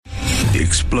The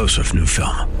explosive new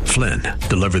film, Flynn,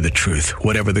 deliver the truth,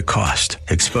 whatever the cost,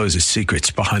 exposes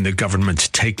secrets behind the government's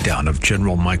takedown of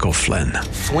General Michael Flynn.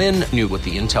 Flynn knew what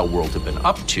the intel world had been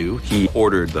up to. He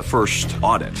ordered the first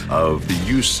audit of the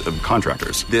use of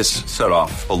contractors. This set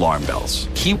off alarm bells.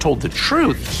 He told the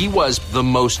truth. He was the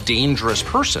most dangerous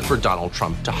person for Donald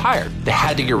Trump to hire. They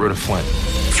had to get rid of Flynn.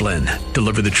 Flynn,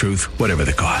 deliver the truth, whatever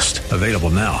the cost. Available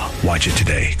now. Watch it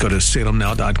today. Go to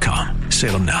salemnow.com.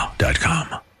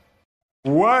 salemnow.com.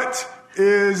 What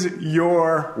is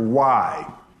your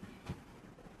why?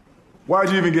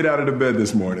 Why'd you even get out of the bed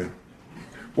this morning?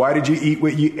 Why did you eat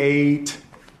what you ate?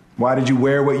 Why did you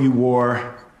wear what you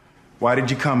wore? Why did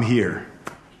you come here?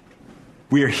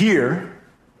 We are here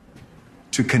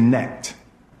to connect.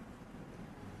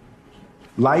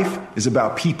 Life is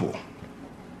about people.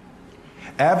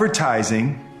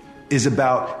 Advertising is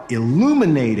about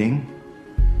illuminating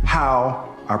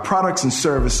how our products and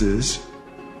services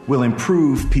will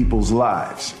improve people's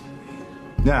lives.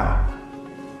 Now,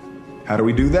 how do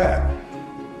we do that?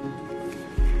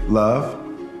 Love,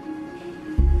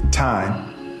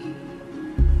 time,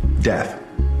 death.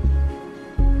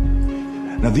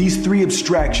 Now, these three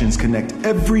abstractions connect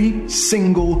every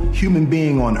single human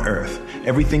being on earth.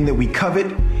 Everything that we covet,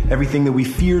 everything that we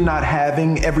fear not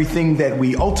having, everything that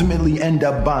we ultimately end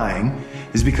up buying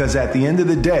is because at the end of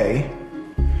the day,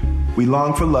 we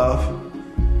long for love,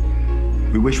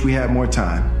 we wish we had more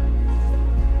time,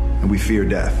 and we fear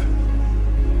death.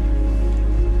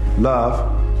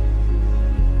 Love,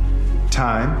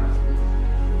 time,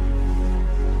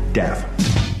 death.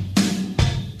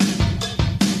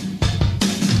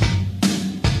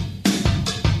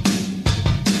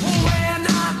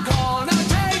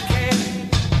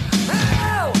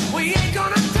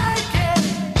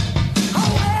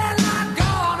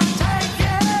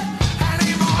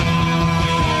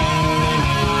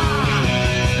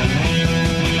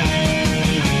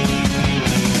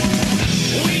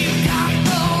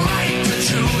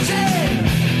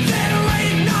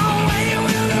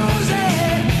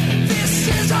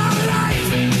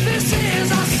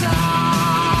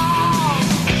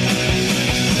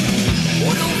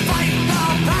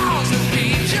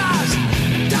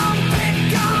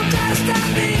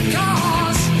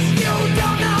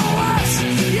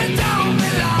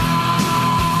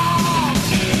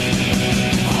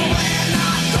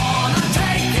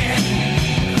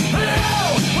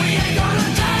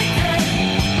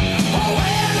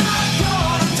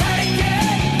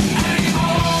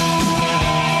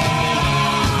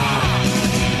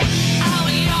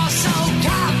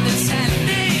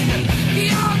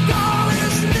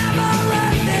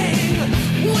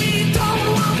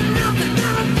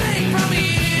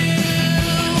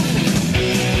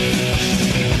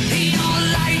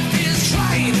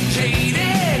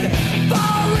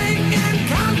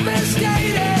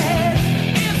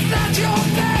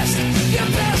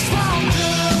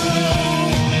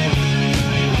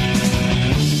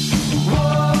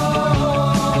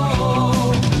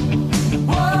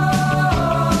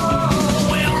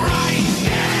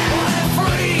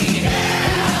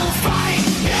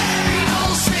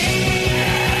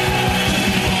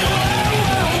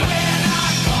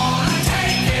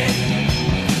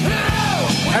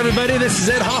 Everybody, this is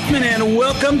Ed Hoffman, and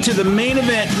welcome to the main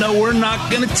event. No, we're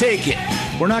not going to take it.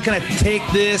 We're not going to take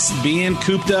this being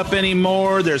cooped up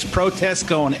anymore. There's protests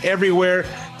going everywhere.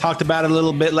 Talked about it a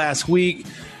little bit last week.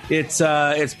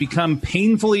 It's become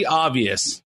painfully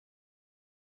obvious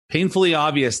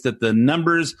that the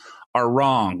numbers are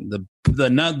wrong.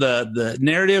 The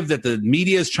narrative that the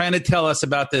media is trying to tell us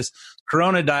about this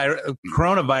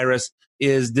coronavirus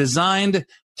is designed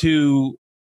to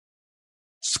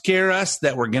scare us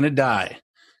that we're going to die,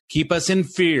 keep us in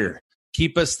fear,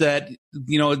 keep us that,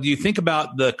 do you think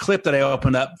about the clip that I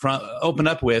opened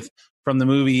up with from the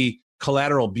movie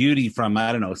Collateral Beauty from,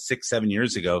 6-7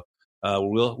 years ago,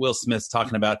 Will Smith's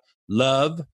talking about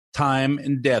love, time,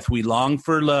 and death. We long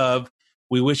for love.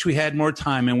 We wish we had more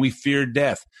time, and we fear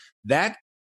death. That,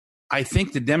 I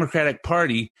think the Democratic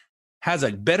Party has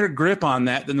a better grip on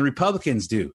that than the Republicans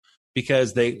do,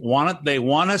 because they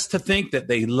want us to think that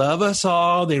they love us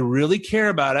all. They really care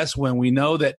about us, when we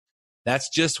know that that's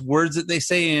just words that they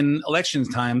say in election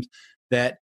times,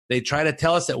 that they try to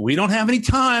tell us that we don't have any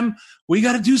time. We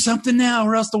got to do something now,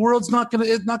 or else the world's not going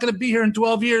to be here in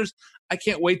 12 years. I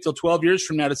can't wait till 12 years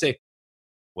from now to say,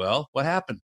 well, what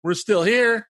happened? We're still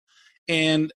here,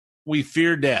 and we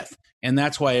fear death. And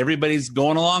that's why everybody's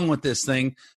going along with this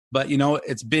thing. But,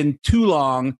 it's been too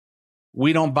long.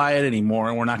 We don't buy it anymore,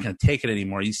 and we're not going to take it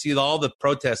anymore. You see all the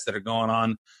protests that are going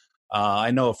on.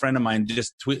 I know a friend of mine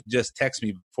just texted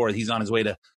me before. He's on his way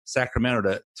to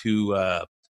Sacramento to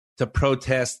to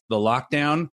protest the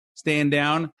lockdown, staying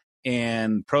down,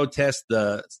 and protest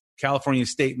the California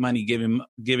state money giving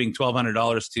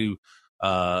 $1,200 to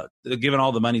giving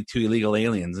all the money to illegal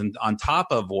aliens, and on top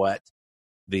of what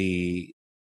the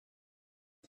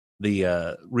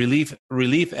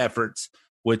relief efforts,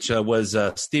 which was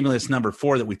stimulus number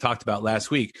 4 that we talked about last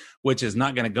week, which is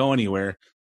not going to go anywhere.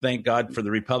 Thank God for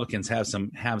the Republicans have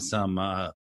some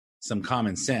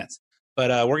common sense.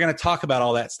 But we're going to talk about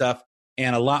all that stuff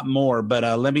and a lot more. But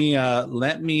let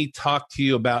me talk to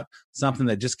you about something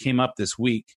that just came up this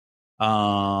week,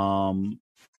 or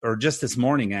just this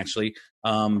morning, actually.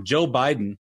 Joe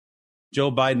Biden.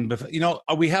 You know,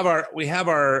 we have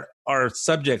our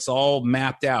subjects all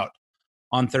mapped out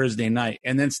on Thursday night,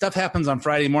 and then stuff happens on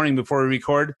Friday morning before we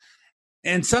record.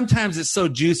 And sometimes it's so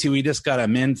juicy we just got to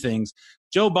amend things.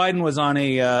 Joe Biden was on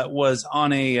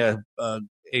a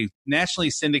nationally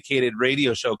syndicated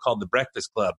radio show called The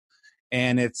Breakfast Club,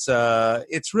 and it's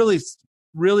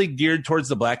really geared towards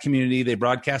the black community. They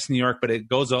broadcast in New York, but it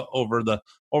goes over the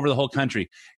whole country.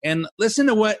 And listen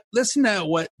to what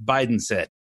Biden said.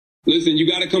 Listen, you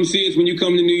got to come see us when you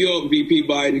come to New York, VP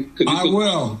Biden. I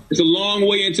will. It's a long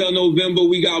way until November.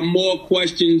 We got more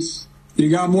questions.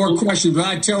 You got more questions, but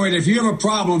I tell you, if you have a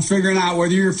problem figuring out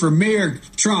whether you're for me or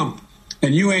Trump,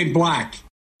 and you ain't black.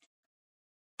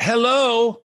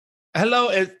 Hello.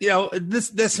 You know,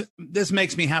 this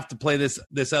makes me have to play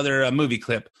this other movie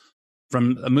clip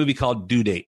from a movie called Due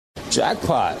Date.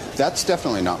 Jackpot. That's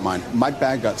definitely not mine. My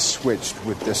bag got switched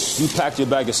with this. You packed your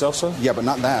bag yourself, sir? Yeah, but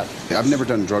not that. I've never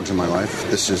done drugs in my life.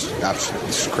 This is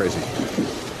crazy.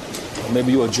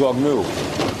 Maybe you're a drug mule.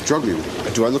 Drug mule?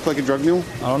 Do I look like a drug mule?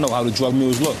 I don't know how the drug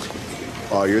mules look.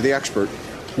 Oh, you're the expert.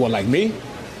 What, like me?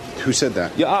 Who said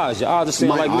that? Your eyes are saying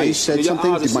like me. My eyes said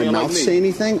something? Did my mouth say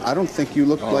anything? I don't think you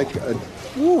look like a...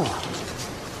 Whew.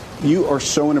 You are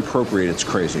so inappropriate, it's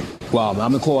crazy. Wow, man,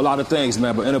 I'm gonna call a lot of things,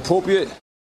 man, but inappropriate?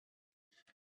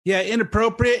 Yeah,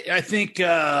 inappropriate. I think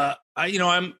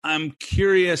I'm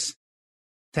curious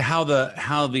to how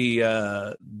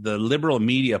the liberal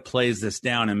media plays this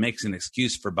down and makes an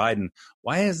excuse for Biden.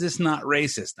 Why is this not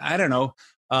racist? I don't know.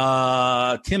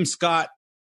 Tim Scott,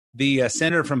 the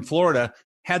senator from Florida,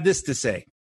 had this to say.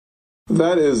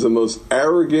 That is the most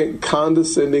arrogant,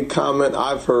 condescending comment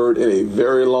I've heard in a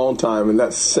very long time, and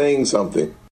that's saying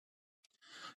something.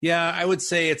 Yeah, I would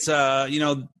say it's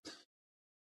the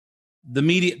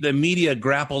media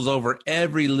grapples over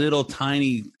every little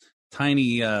tiny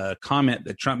comment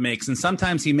that Trump makes, and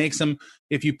sometimes he makes them.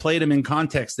 If you played them in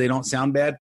context, they don't sound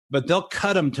bad, but they'll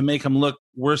cut them to make them look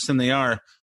worse than they are.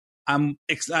 I'm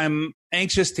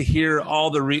anxious to hear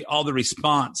all the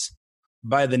response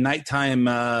by the nighttime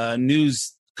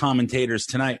news commentators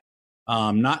tonight.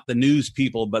 Not the news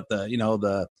people, but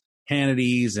the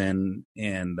Hannitys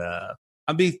and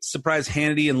I'd be surprised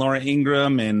Hannity and Laura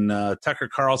Ingraham and Tucker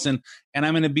Carlson. And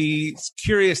I'm going to be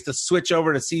curious to switch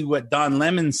over to see what Don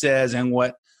Lemon says and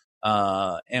what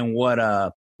Rachel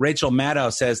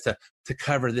Maddow says to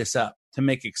cover this up, to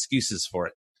make excuses for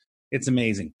it. It's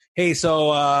amazing. Hey,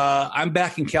 so I'm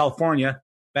back in California.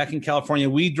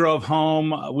 We drove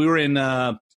home. We were in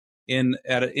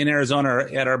Arizona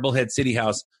at our Bullhead City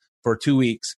House for 2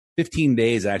 weeks, 15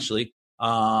 days actually.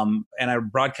 And I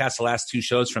broadcast the last 2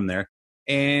 shows from there.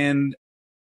 And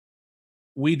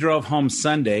we drove home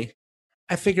Sunday.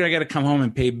 I figure I got to come home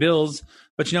and pay bills.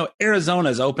 But, Arizona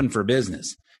is open for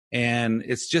business. And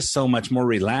it's just so much more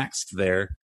relaxed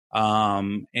there.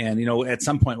 And, at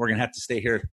some point we're going to have to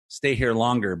stay here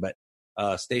longer, but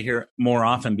stay here more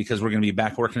often because we're going to be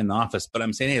back working in the office. But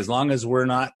I'm saying, hey, as long as we're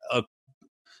not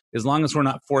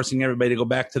forcing everybody to go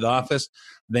back to the office,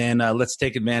 then let's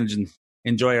take advantage and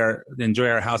enjoy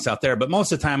our house out there. But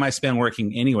most of the time I spend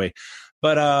working anyway.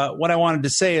 But what I wanted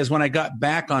to say is when I got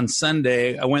back on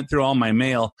Sunday, I went through all my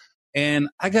mail and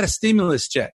I got a stimulus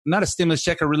check, not a stimulus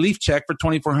check, a relief check for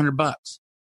 $2,400.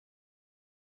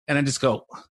 And I just go,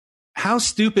 how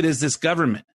stupid is this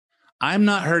government? I'm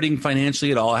not hurting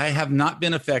financially at all. I have not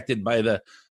been affected by the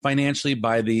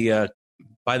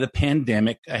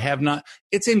pandemic. I have not.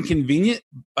 It's inconvenient,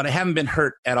 but I haven't been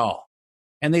hurt at all.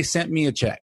 And they sent me a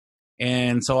check.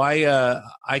 And so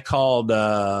I called.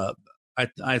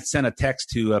 I sent a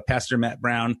text to Pastor Matt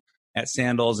Brown at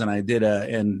Sandals, and I did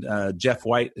Jeff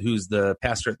White, who's the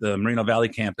pastor at the Moreno Valley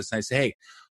campus. And I say, hey,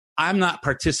 I'm not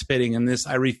participating in this.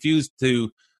 I refuse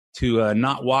to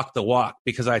not walk the walk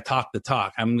because I talk the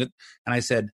talk. And I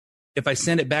said, if I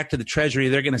send it back to the Treasury,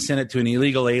 they're going to send it to an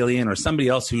illegal alien or somebody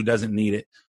else who doesn't need it.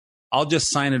 I'll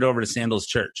just sign it over to Sandals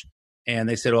Church. And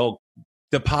they said, oh,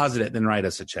 deposit it, then write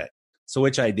us a check. So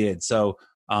which I did. So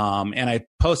And I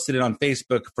posted it on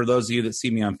Facebook for those of you that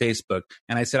see me on Facebook.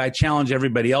 And I said, I challenge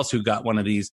everybody else who got one of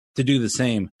these to do the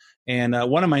same. And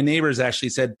one of my neighbors actually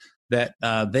said that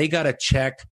they got a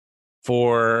check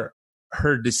for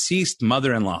her deceased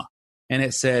mother-in-law. And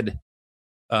it said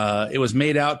it was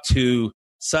made out to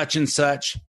such and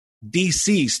such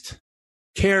deceased,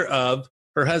 care of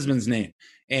her husband's name.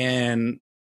 And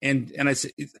I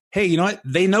said, hey, you know what?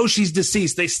 They know she's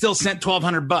deceased. They still sent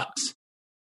 $1,200.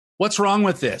 What's wrong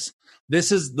with this?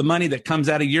 This is the money that comes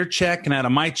out of your check and out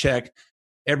of my check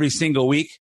every single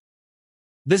week.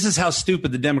 This is how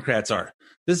stupid the Democrats are.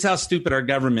 This is how stupid our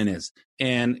government is.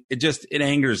 And it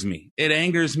angers me. It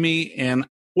angers me, and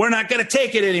we're not going to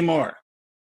take it anymore.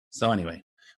 So anyway,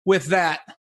 with that,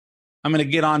 I'm going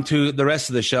to get on to the rest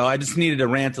of the show. I just needed to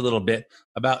rant a little bit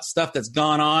about stuff that's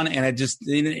gone on, and I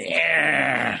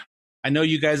know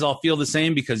you guys all feel the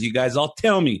same because you guys all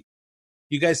tell me.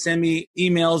 You guys send me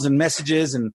emails and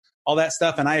messages and all that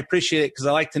stuff, and I appreciate it because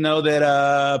I like to know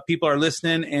that people are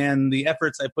listening and the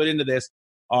efforts I put into this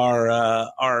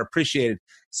are appreciated.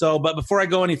 So, but before I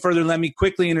go any further, let me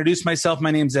quickly introduce myself. My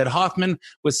name is Ed Hoffman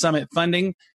with Summit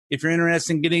Funding. If you're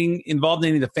interested in getting involved in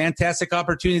any of the fantastic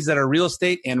opportunities that are real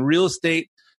estate, and real estate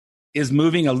is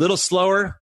moving a little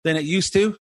slower than it used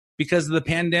to because of the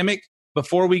pandemic,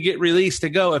 before we get released to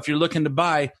go, if you're looking to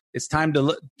buy, it's time to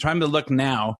look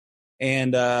now.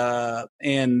 And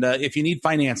if you need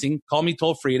financing, call me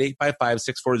toll free at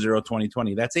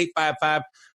 855-640-2020. That's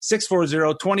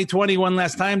 855-640-2020. One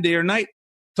last time, day or night,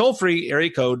 toll free,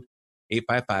 area code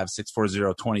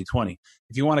 855-640-2020.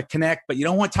 If you want to connect, but you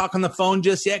don't want to talk on the phone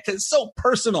just yet because it's so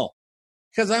personal,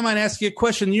 because I might ask you a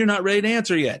question you're not ready to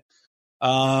answer yet.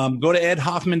 Go to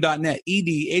edhoffman.net,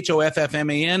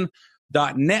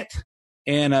 edhoffman.net.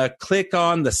 And click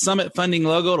on the Summit Funding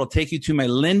logo. It'll take you to my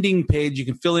lending page. You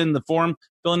can fill in the form,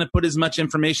 put as much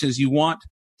information as you want.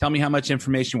 Tell me how much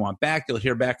information you want back. You'll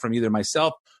hear back from either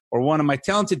myself or one of my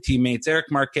talented teammates, Eric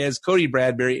Marquez, Cody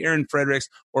Bradbury, Aaron Fredericks,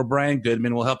 or Brian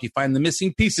Goodman will help you find the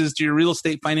missing pieces to your real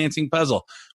estate financing puzzle.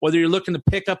 Whether you're looking to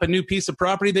pick up a new piece of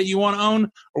property that you want to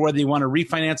own, or whether you want to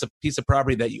refinance a piece of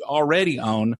property that you already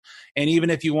own, and even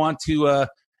if you want to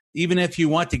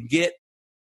get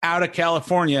out of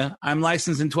California, I'm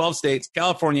licensed in 12 states: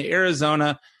 California,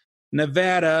 Arizona,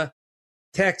 Nevada,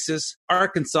 Texas,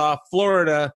 Arkansas,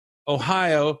 Florida,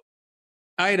 Ohio,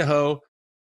 Idaho,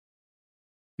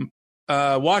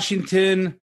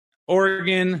 Washington,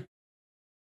 Oregon,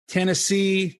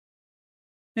 Tennessee.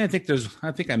 I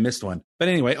think I missed one. But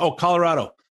anyway,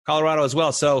 Colorado as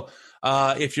well. So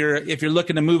if you're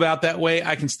looking to move out that way,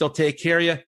 I can still take care of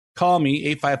you. Call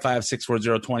me,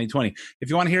 855-640-2020. If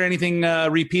you want to hear anything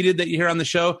repeated that you hear on the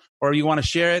show, or you want to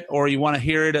share it, or you want to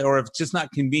hear it, or if it's just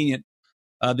not convenient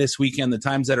this weekend, the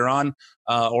times that are on,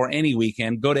 or any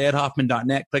weekend, go to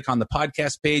edhoffman.net, click on the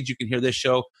podcast page. You can hear this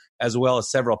show as well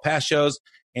as several past shows,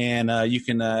 and you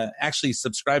can actually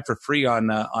subscribe for free on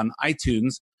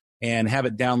iTunes and have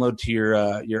it download to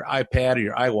your iPad or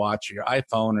your iWatch or your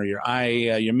iPhone or your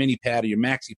mini pad or your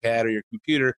maxi pad or your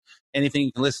computer, anything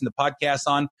you can listen to podcasts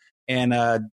on,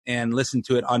 and listen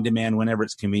to it on demand whenever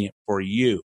it's convenient for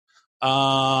you. Follow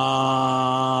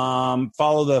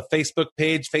the Facebook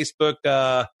page,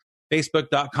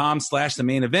 facebook.com/the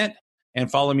main event, and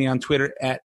follow me on Twitter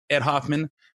at Ed Hoffman,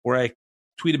 where I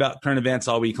tweet about current events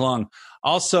all week long.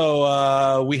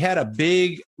 Also, we had a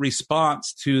big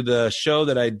response to the show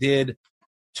that I did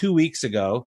 2 weeks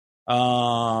ago.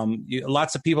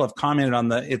 Lots of people have commented on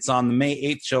it's on the May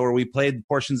 8th show, where we played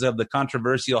portions of the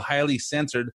controversial, highly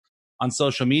censored on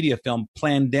social media film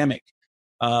Plandemic,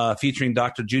 featuring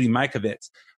Dr. Judy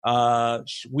Mikovits.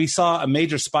 We saw a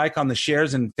major spike on the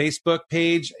shares and Facebook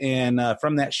page and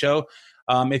from that show.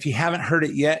 If you haven't heard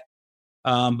it yet,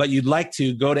 but you'd like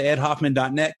to, go to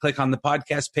edhoffman.net, click on the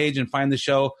podcast page, and find the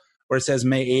show where it says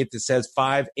May 8th. It says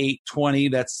 5/8/20.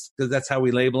 That's how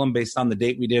we label them based on the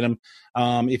date we did them.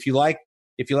 If you like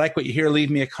what you hear,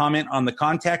 leave me a comment on the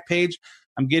contact page.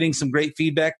 I'm getting some great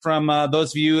feedback from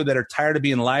those of you that are tired of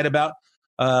being lied to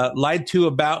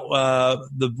about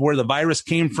where the virus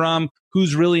came from,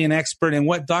 who's really an expert, and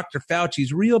what Dr.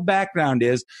 Fauci's real background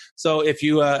is. So if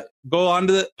you go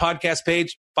onto the podcast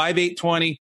page,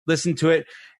 5/8/20, listen to it.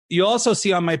 You also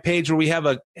see on my page where we have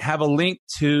a link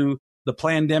to the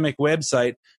Plandemic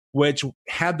website, which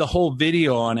had the whole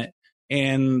video on it.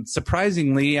 And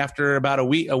surprisingly, after about a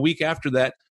week after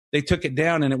that, they took it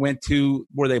down and it went to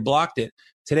where they blocked it.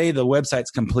 Today, the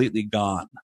website's completely gone.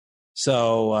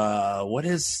 So what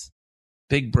is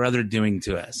Big Brother doing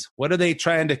to us? What are they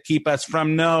trying to keep us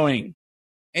from knowing?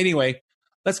 Anyway,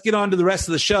 let's get on to the rest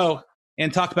of the show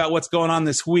and talk about what's going on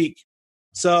this week.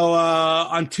 So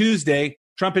on Tuesday,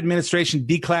 Trump administration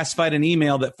declassified an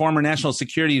email that former National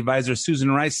Security Advisor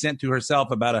Susan Rice sent to herself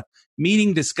about a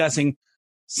meeting discussing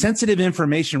sensitive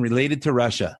information related to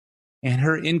Russia and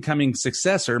her incoming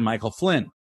successor, Michael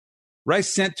Flynn.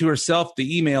 Rice sent to herself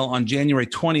the email on January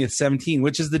 20th, 17,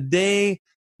 which is the day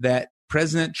that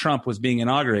President Trump was being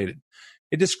inaugurated.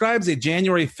 It describes a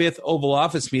January 5th Oval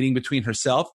Office meeting between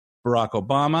herself, Barack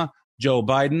Obama, Joe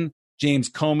Biden, James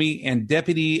Comey, and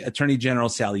Deputy Attorney General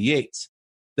Sally Yates.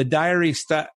 The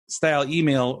diary-style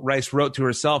email Rice wrote to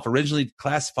herself, originally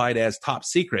classified as top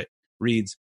secret,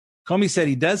 reads, Comey said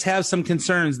he does have some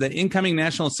concerns that incoming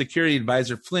National Security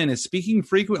Advisor Flynn is speaking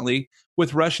frequently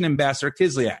with Russian Ambassador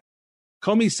Kislyak.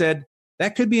 Comey said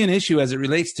that could be an issue as it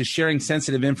relates to sharing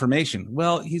sensitive information.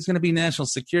 Well, he's going to be National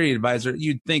Security Advisor.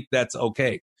 You'd think that's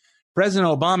okay. President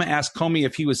Obama asked Comey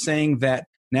if he was saying that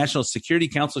National Security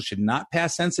Council should not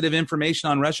pass sensitive information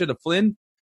on Russia to Flynn.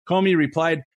 Comey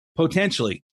replied,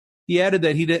 potentially. He added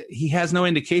that he has no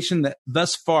indication that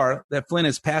thus far that Flynn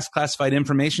has passed classified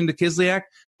information to Kislyak,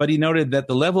 but he noted that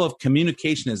the level of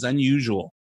communication is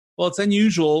unusual. Well, it's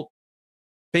unusual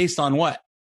based on what?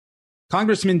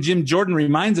 Congressman Jim Jordan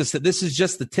reminds us that this is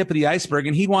just the tip of the iceberg,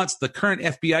 and he wants the current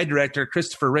FBI director,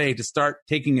 Christopher Wray, to start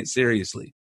taking it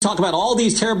seriously. Talk about all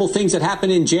these terrible things that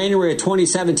happened in January of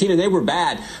 2017, and they were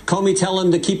bad. Comey telling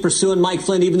him to keep pursuing Mike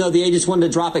Flynn, even though the agents wanted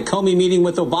to drop it. Comey meeting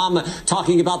with Obama,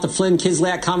 talking about the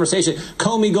Flynn-Kislyak conversation.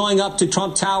 Comey going up to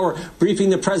Trump Tower,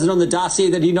 briefing the president on the dossier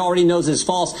that he already knows is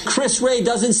false. Chris Wray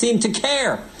doesn't seem to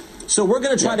care. So we're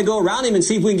going to try to go around him and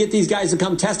see if we can get these guys to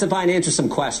come testify and answer some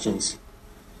questions.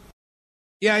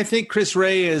 Yeah, I think Chris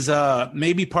Wray is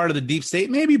maybe part of the deep state,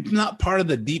 maybe not part of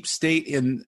the deep state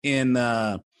in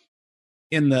the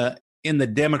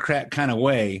Democrat kind of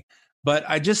way, but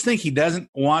I just think he doesn't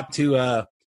want to.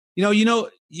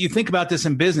 You think about this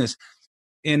in business.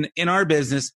 In our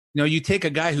business, you take a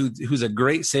guy who's a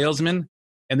great salesman,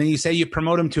 and then you say you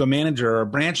promote him to a manager or a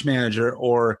branch manager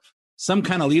or some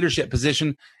kind of leadership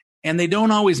position, and they don't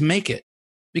always make it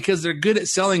because they're good at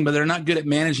selling, but they're not good at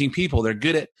managing people. They're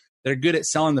good at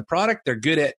selling the product. They're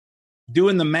good at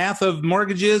doing the math of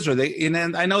mortgages,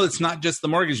 and I know it's not just the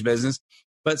mortgage business,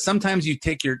 but sometimes you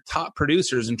take your top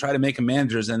producers and try to make them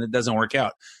managers, and it doesn't work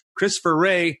out. Christopher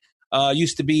Wray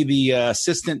used to be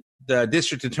the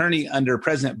district attorney under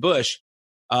President Bush.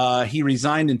 He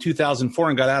resigned in 2004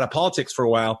 and got out of politics for a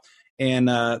while. And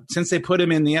since they put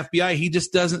him in the FBI, he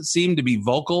just doesn't seem to be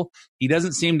vocal. He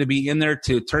doesn't seem to be in there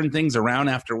to turn things around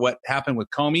after what happened with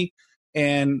Comey.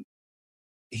 And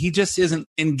he just isn't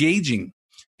engaging.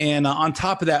 And on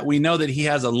top of that, we know that he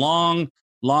has a long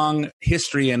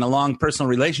history and a long personal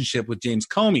relationship with James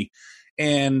Comey.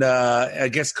 And I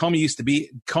guess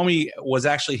Comey was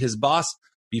actually his boss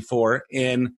before.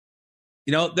 And,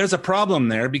 there's a problem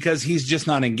there because he's just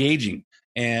not engaging.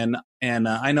 And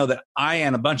I know that I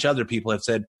and a bunch of other people have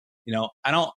said,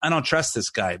 I don't trust this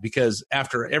guy because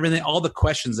after everything, all the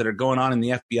questions that are going on in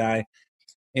the FBI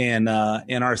and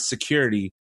in our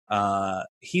security,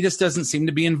 he just doesn't seem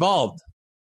to be involved.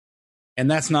 And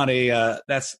that's not a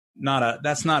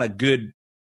good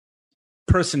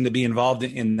person to be involved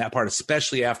in that part,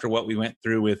 especially after what we went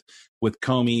through with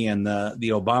Comey and the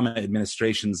Obama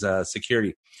administration's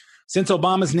security. Since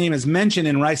Obama's name is mentioned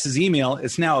in Rice's email,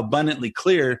 it's now abundantly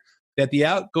clear that the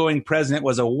outgoing president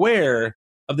was aware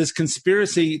of this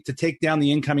conspiracy to take down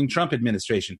the incoming Trump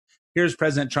administration. Here's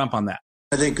President Trump on that.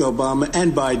 I think Obama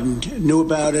and Biden knew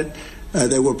about it.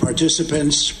 They were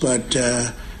participants, but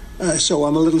so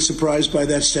I'm a little surprised by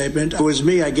that statement. If it was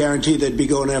me, I guarantee they'd be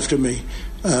going after me.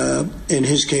 In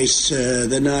his case,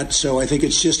 they're not. So I think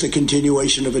it's just a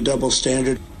continuation of a double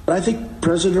standard. I think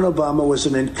President Obama was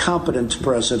an incompetent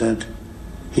president.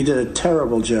 He did a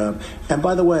terrible job. And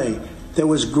by the way, there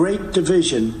was great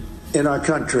division in our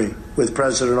country with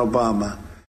President Obama.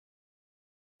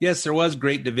 Yes, there was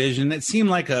great division. It seemed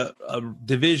like a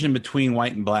division between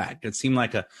white and black. It seemed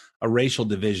like a racial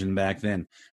division back then.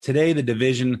 Today, the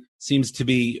division seems to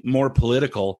be more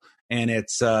political, and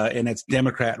it's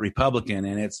Democrat, Republican,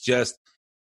 and it's just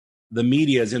the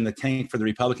media is in the tank for the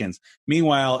Republicans.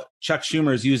 Meanwhile, Chuck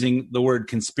Schumer is using the word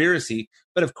conspiracy,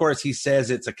 but of course he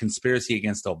says it's a conspiracy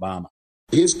against Obama.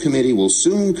 His committee will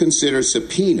soon consider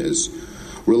subpoenas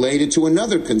related to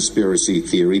another conspiracy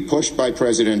theory pushed by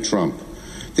President Trump,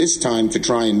 this time to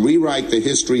try and rewrite the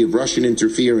history of Russian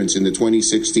interference in the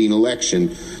 2016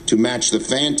 election to match the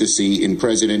fantasy in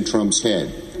President Trump's head.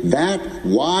 That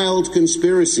wild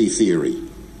conspiracy theory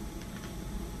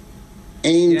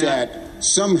aimed at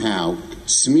somehow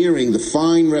smearing the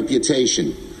fine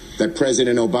reputation that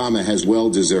President Obama has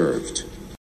well deserved.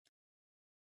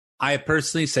 I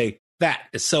personally say That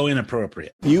is so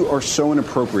inappropriate. You are so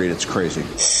inappropriate. It's crazy.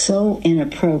 So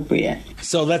inappropriate.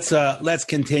 So let's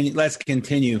continue. Let's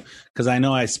continue because I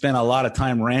know I spent a lot of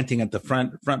time ranting at the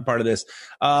front part of this.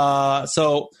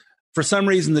 So for some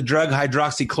reason, the drug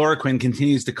hydroxychloroquine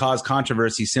continues to cause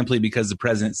controversy simply because the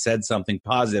president said something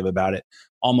positive about it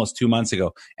almost 2 months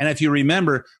ago. And if you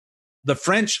remember, the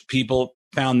French people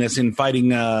found this in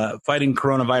fighting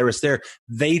coronavirus there.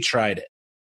 They tried it.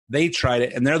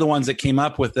 And they're the ones that came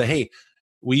up with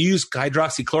we use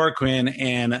hydroxychloroquine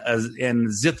and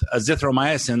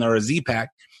azithromycin or a Z-Pak,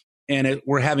 and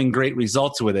we're having great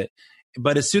results with it.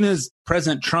 But as soon as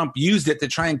President Trump used it to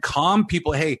try and calm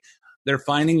people, they're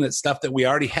finding that stuff that we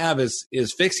already have is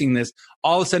fixing this,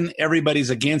 all of a sudden everybody's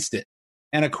against it.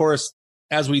 And of course,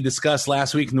 as we discussed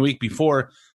last week and the week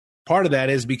before, part of that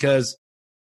is because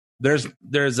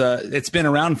it's been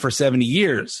around for 70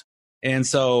 years. And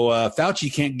so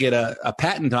Fauci can't get a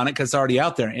patent on it because it's already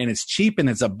out there, and it's cheap and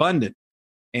it's abundant.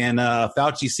 And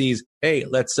Fauci sees, hey,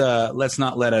 let's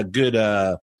not let a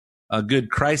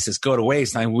good crisis go to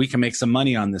waste. We can make some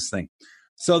money on this thing.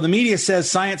 So the media says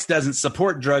science doesn't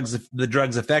support the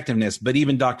drug's effectiveness, but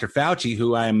even Dr. Fauci,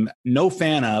 who I'm no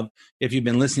fan of, if you've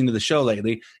been listening to the show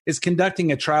lately, is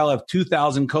conducting a trial of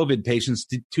 2,000 COVID patients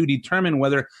to determine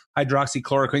whether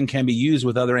hydroxychloroquine can be used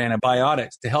with other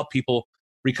antibiotics to help people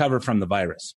recover from the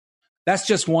virus. That's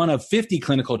just one of 50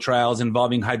 clinical trials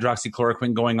involving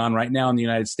hydroxychloroquine going on right now in the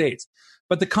United States.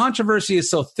 But the controversy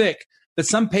is so thick that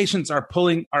some patients are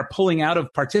pulling out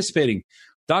of participating.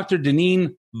 Dr.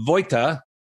 Deneen Vojta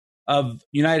of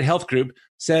United Health Group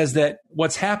says that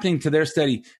what's happening to their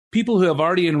study, people who have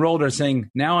already enrolled are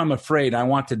saying, now I'm afraid, I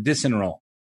want to disenroll.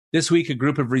 This week, a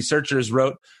group of researchers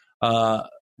wrote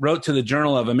to the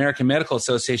Journal of American Medical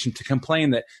Association to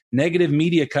complain that negative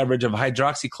media coverage of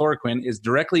hydroxychloroquine is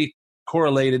directly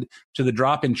correlated to the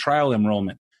drop in trial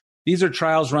enrollment. These are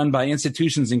trials run by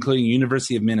institutions including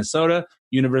University of Minnesota,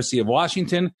 University of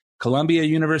Washington, Columbia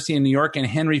University in New York, and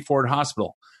Henry Ford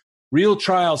Hospital. Real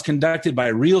trials conducted by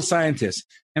real scientists.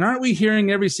 And aren't we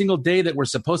hearing every single day that we're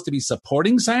supposed to be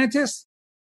supporting scientists?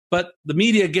 But the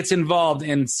media gets involved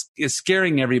and is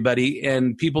scaring everybody,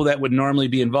 and people that would normally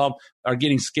be involved are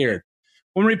getting scared.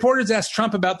 When reporters asked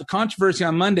Trump about the controversy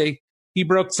on Monday, he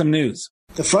broke some news.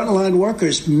 The frontline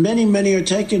workers, many are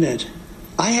taking it.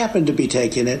 I happen to be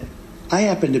taking it.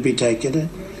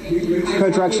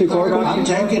 Hydroxychloroquine? I'm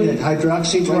taking it.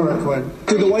 Hydroxychloroquine.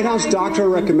 Did the White House doctor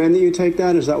recommend that you take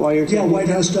that? Is that why you're taking it? Yeah, White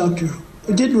House doctor.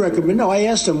 He didn't recommend. No, I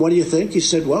asked him, what do you think? He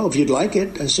said, well, if you'd like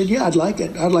it. I said, yeah, I'd like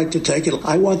it. I'd like to take it.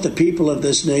 I want the people of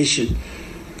this nation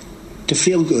to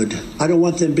feel good. I don't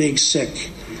want them being sick.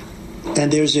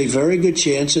 And there's a very good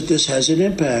chance that this has an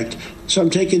impact. So I'm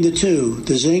taking the two,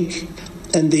 the zinc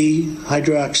and the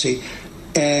hydroxy.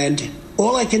 And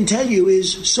all I can tell you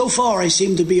is, so far, I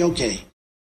seem to be okay.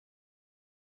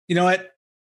 You know what?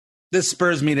 This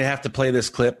spurs me to have to play this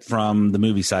clip from the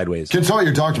movie Sideways. Consult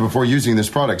your doctor before using this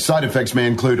product. Side effects may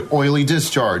include oily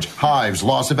discharge, hives,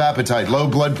 loss of appetite, low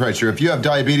blood pressure. If you have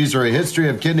diabetes or a history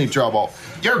of kidney trouble,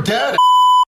 you're dead.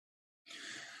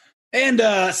 And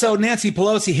so Nancy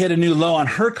Pelosi hit a new low on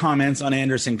her comments on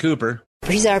Anderson Cooper.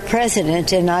 He's our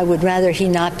president, and I would rather he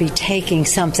not be taking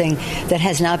something that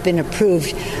has not been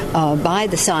approved by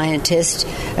the scientists,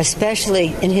 especially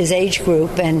in his age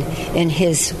group and in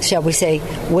his, shall we say,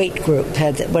 weight group,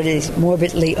 what is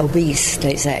morbidly obese,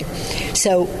 they say.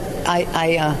 So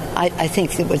I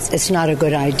think it's not a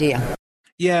good idea.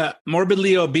 Yeah,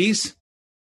 morbidly obese.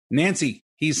 Nancy,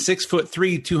 he's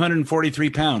 6'3", 243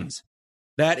 pounds.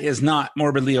 That is not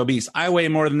morbidly obese. I weigh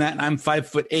more than that, and I'm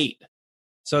 5'8".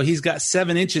 So he's got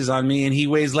 7 inches on me, and he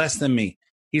weighs less than me.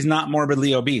 He's not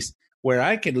morbidly obese, where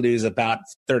I could lose about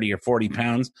 30 or 40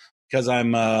 pounds because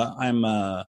I'm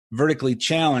vertically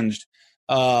challenged.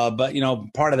 But you know,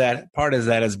 part of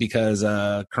that is because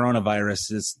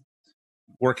coronavirus is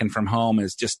working from home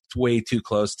is just way too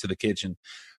close to the kitchen.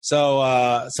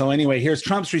 So anyway, here's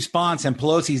Trump's response and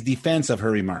Pelosi's defense of her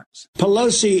remarks.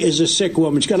 Pelosi is a sick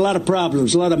woman. She's got a lot of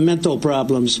problems, a lot of mental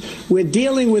problems. We're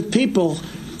dealing with people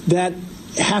that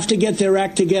have to get their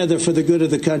act together for the good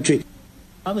of the country.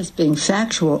 I was being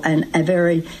factual in a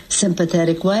very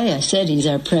sympathetic way. I said he's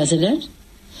our president.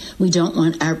 We don't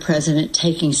want our president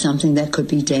taking something that could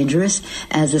be dangerous,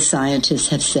 as the scientists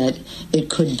have said it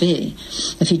could be.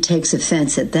 If he takes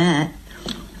offense at that,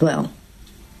 well,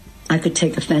 I could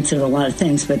take offense at a lot of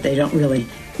things, but they don't really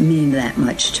mean that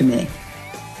much to me.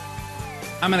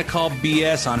 I'm going to call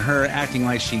BS on her acting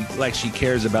like she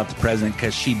cares about the president,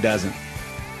 because she doesn't.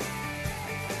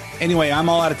 Anyway, I'm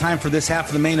all out of time for this half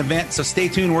of the main event, so stay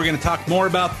tuned. We're going to talk more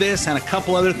about this and a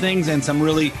couple other things and some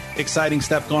really exciting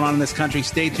stuff going on in this country.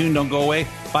 Stay tuned. Don't go away.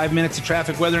 5 minutes of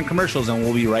traffic, weather, and commercials, and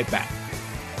we'll be right back.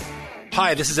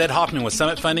 Hi, this is Ed Hoffman with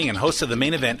Summit Funding and host of the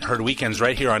main event, heard weekends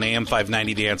right here on AM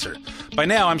 590 The Answer. By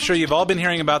now, I'm sure you've all been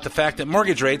hearing about the fact that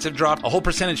mortgage rates have dropped a whole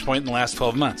percentage point in the last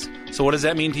 12 months. So what does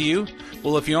that mean to you?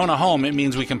 Well, if you own a home, it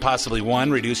means we can possibly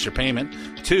 1, reduce your payment,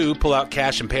 2, pull out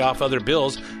cash and pay off other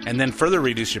bills and then further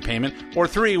reduce your payment, or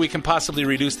 3, we can possibly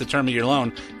reduce the term of your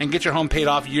loan and get your home paid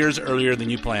off years earlier than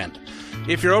you planned.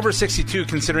 If you're over 62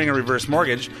 considering a reverse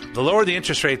mortgage, the lower the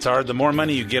interest rates are, the more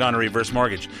money you get on a reverse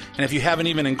mortgage. And if you haven't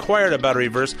even inquired about a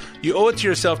reverse, you owe it to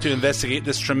yourself to investigate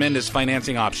this tremendous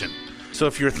financing option. So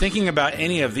if you're thinking about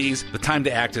any of these, the time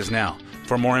to act is now.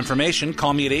 For more information,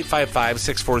 call me at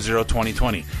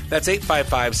 855-640-2020. That's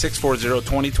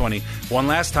 855-640-2020. One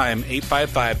last time,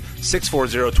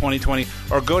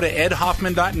 855-640-2020. Or go to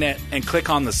edhoffman.net and click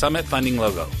on the Summit Funding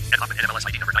logo. Ed Hoffman, NMLS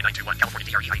ID number 9921,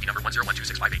 California DRE ID number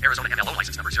 1012658, Arizona MLO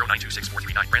license number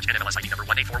 0926439, branch NMLS ID number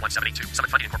 1841782,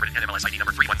 Summit Funding Incorporated NMLS ID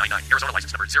number 3199, Arizona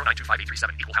license number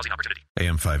 0925837, equal housing opportunity.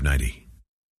 AM 590,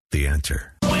 The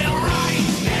Answer.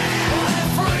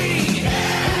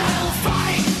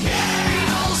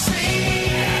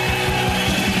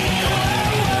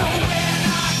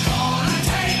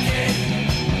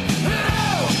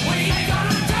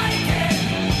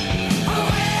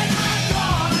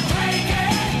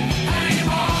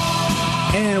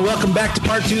 And welcome back to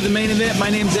part 2 of the main event. My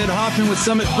name's Ed Hoffman with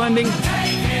Summit Funding.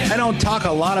 I don't talk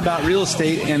a lot about real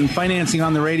estate and financing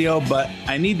on the radio, but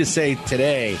I need to say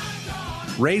today,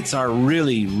 rates are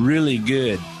really, really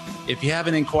good. If you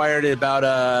haven't inquired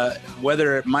about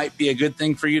whether it might be a good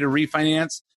thing for you to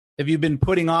refinance, if you've been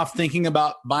putting off thinking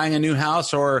about buying a new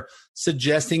house or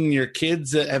suggesting your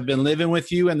kids that have been living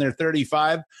with you and they're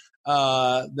 35,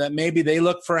 that maybe they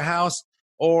look for a house,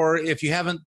 or if you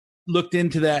haven't looked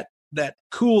into that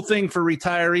cool thing for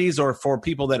retirees or for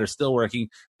people that are still working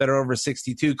that are over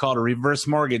 62 called a reverse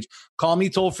mortgage. Call me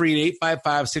toll free at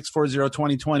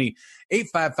 855-640-2020,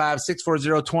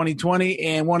 855-640-2020.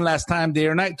 And one last time, day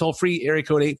or night, toll free, area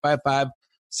code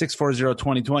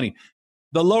 855-640-2020.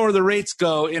 The lower the rates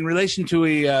go in relation to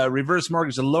a reverse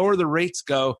mortgage, the lower the rates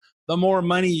go, the more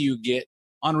money you get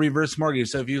on reverse mortgage.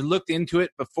 So if you looked into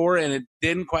it before and it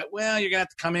didn't quite, well, you're going to have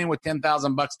to come in with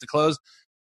 $10,000 to close.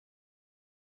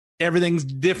 Everything's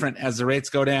different as the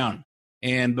rates go down,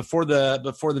 and before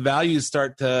the values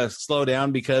start to slow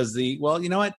down, because you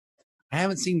know what? I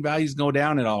haven't seen values go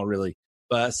down at all, really.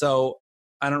 But so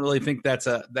I don't really think that's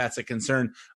a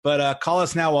concern. But call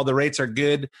us now while the rates are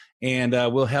good, and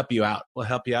we'll help you out. We'll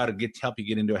help you out and help you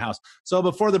get into a house. So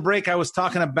before the break, I was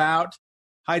talking about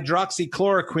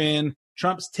hydroxychloroquine.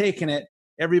 Trump's taking it.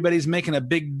 Everybody's making a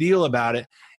big deal about it,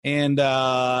 and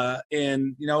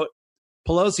you know,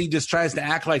 Pelosi just tries to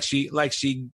act like she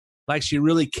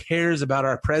really cares about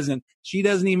our president. She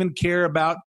doesn't even care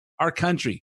about our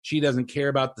country. She doesn't care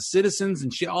about the citizens,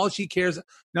 and all she cares.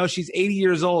 No, she's 80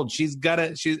 years old. Her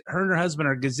and her husband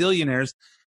are gazillionaires.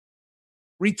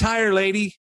 Retire,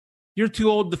 lady. You're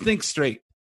too old to think straight.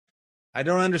 I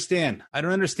don't understand. I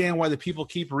don't understand why the people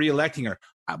keep reelecting her.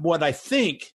 What I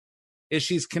think is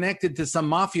she's connected to some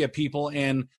mafia people,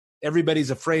 and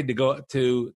everybody's afraid to go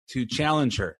to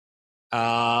challenge her.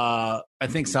 I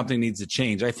think something needs to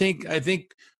change. I think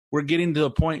we're getting to a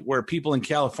point where people in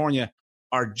California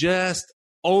are just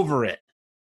over it,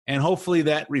 and hopefully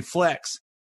that reflects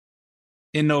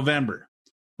in November.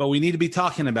 But we need to be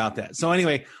talking about that. So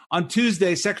anyway, on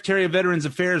Tuesday, Secretary of Veterans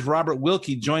Affairs Robert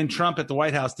Wilkie joined Trump at the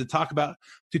White House to talk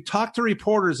to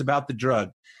reporters about the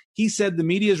drug. He said the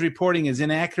media's reporting is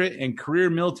inaccurate and career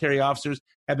military officers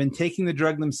have been taking the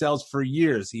drug themselves for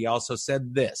years. He also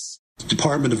said this.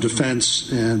 Department of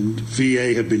Defense and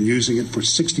VA have been using it for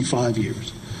 65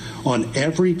 years. On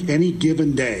any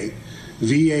given day,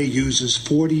 VA uses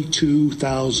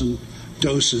 42,000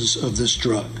 doses of this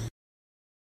drug.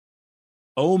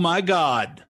 Oh my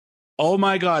God.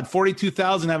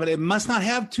 42,000 of it. It must not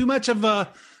have too much of a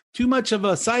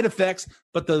side effects,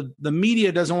 but the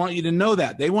media doesn't want you to know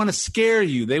that. They want to scare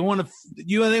you. They want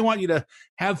you to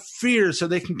have fear so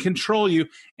they can control you,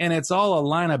 and it's all a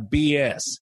line of BS.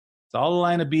 It's all a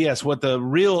line of BS. What the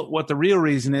real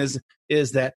reason is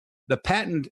that the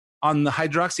patent on the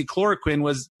hydroxychloroquine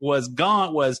was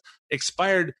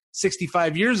expired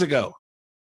 65 years ago.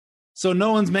 So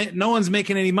no one's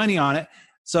making any money on it.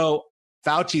 So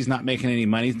Fauci's not making any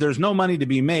money. There's no money to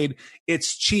be made.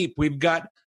 It's cheap. We've got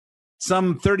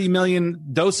some 30 million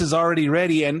doses already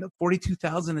ready, and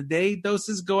 42,000 a day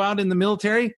doses go out in the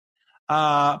military.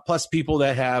 plus people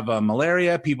that have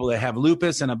malaria, people that have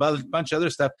lupus, and a bunch of other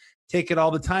stuff take it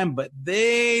all the time, but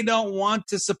they don't want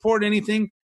to support anything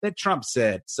that Trump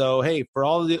said. So, hey, for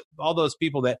all those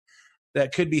people that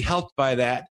could be helped by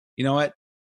that, you know what?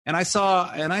 And I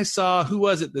saw who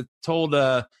was it that told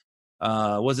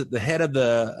was it the head of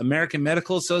the American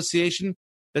Medical Association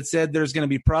that said there's going to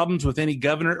be problems with any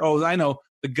governor? Oh, I know.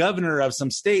 The governor of some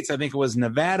states, I think it was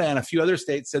Nevada and a few other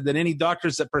states, said that any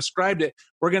doctors that prescribed it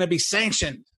were going to be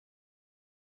sanctioned.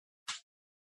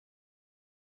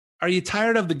 Are you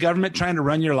tired of the government trying to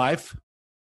run your life?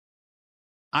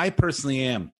 I personally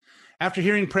am. After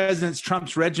hearing President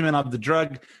Trump's regimen of the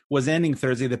drug was ending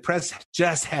Thursday, the press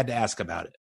just had to ask about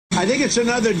it. I think it's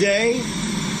another day.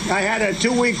 I had a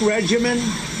 2-week regimen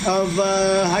of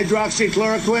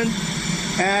hydroxychloroquine.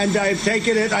 And I've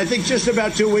taken it, I think, just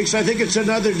about 2 weeks. I think it's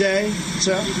another day.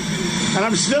 So, and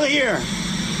I'm still here.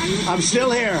 I'm still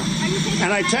here.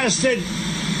 And I tested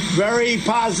very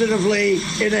positively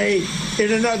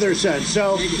in another sense.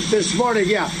 So this morning,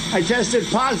 I tested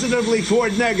positively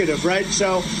toward negative, right?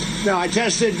 So, no, I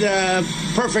tested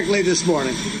perfectly this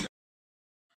morning.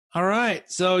 All right.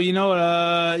 So,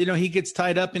 he gets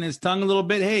tied up in his tongue a little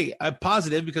bit. Hey, I'm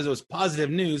positive because it was positive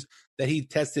news that he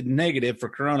tested negative for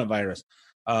coronavirus.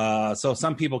 So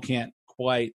some people can't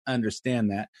quite understand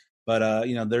that, but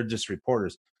they're just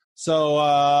reporters. So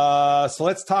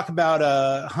let's talk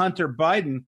about Hunter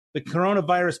Biden. The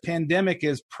coronavirus pandemic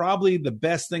is probably the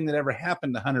best thing that ever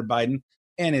happened to Hunter Biden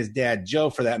and his dad, Joe,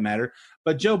 for that matter.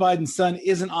 But Joe Biden's son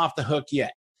isn't off the hook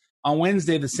yet. On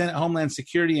Wednesday, the Senate Homeland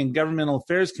Security and Governmental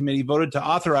Affairs Committee voted to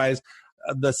authorize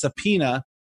the subpoena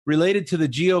related to the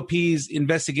GOP's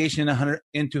investigation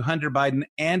into Hunter Biden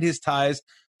and his ties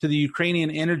to the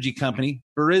Ukrainian energy company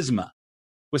Burisma.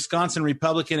 Wisconsin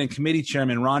Republican and committee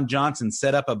chairman Ron Johnson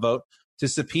set up a vote to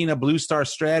subpoena Blue Star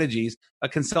Strategies, a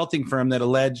consulting firm that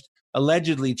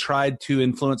allegedly tried to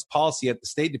influence policy at the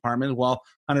State Department while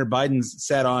Hunter Biden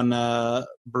sat on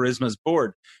Burisma's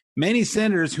board. Many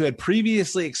senators who had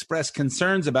previously expressed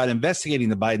concerns about investigating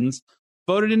the Bidens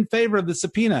voted in favor of the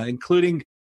subpoena, including,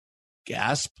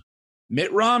 gasp,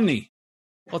 Mitt Romney.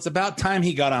 Well, it's about time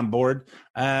he got on board.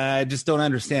 I just don't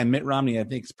understand. Mitt Romney, I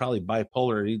think, is probably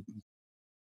bipolar.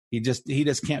 He just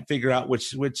can't figure out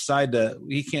which side to.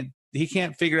 He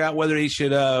can't figure out whether he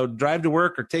should drive to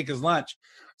work or take his lunch.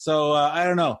 So I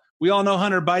don't know. We all know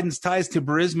Hunter Biden's ties to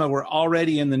Burisma were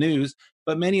already in the news,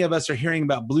 but many of us are hearing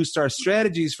about Blue Star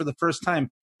Strategies for the first time.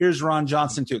 Here's Ron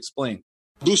Johnson to explain.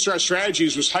 Blue Star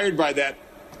Strategies was hired by that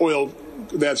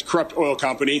corrupt oil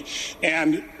company,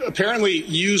 and apparently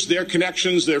used their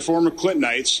connections, their former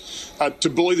Clintonites, to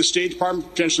bully the State Department,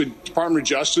 potentially Department of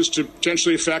Justice, to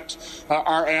potentially affect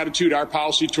our attitude, our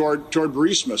policy toward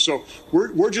Burisma. So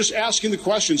we're just asking the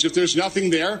questions. If there's nothing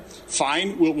there,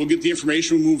 fine. We'll get the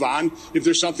information. We'll move on. If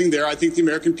there's something there, I think the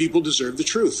American people deserve the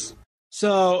truth.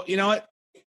 So you know what?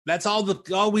 That's all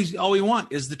we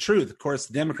want is the truth. Of course,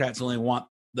 the Democrats only want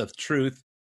the truth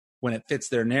when it fits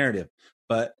their narrative.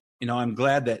 But I'm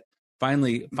glad that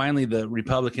finally the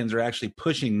Republicans are actually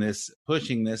pushing this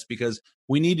because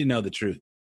we need to know the truth.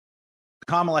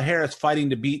 Kamala Harris fighting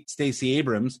to beat Stacey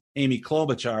Abrams, Amy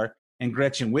Klobuchar, and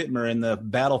Gretchen Whitmer in the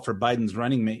battle for Biden's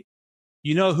running mate.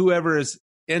 Whoever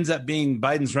ends up being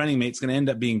Biden's running mate is going to end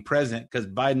up being president because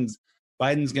Biden's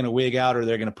going to wig out, or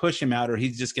they're going to push him out, or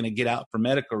he's just going to get out for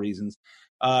medical reasons.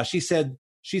 She said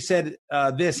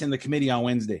this in the committee on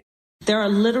Wednesday. There are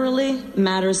literally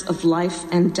matters of life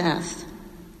and death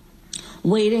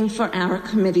waiting for our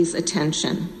committee's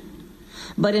attention.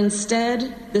 But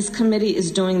instead, this committee is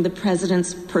doing the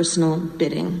president's personal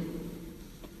bidding.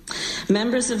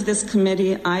 Members of this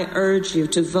committee, I urge you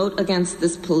to vote against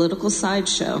this political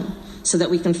sideshow so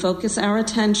that we can focus our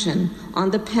attention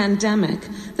on the pandemic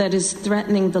that is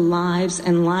threatening the lives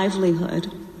and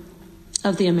livelihood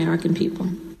of the American people.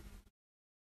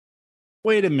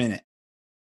 Wait a minute.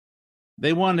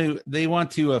 They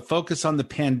want to focus on the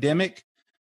pandemic.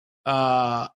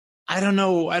 I don't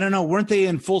know. Weren't they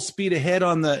in full speed ahead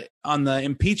on the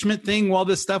impeachment thing while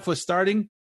this stuff was starting?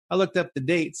 I looked up the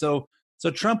date. So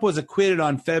Trump was acquitted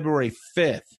on February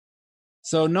 5th.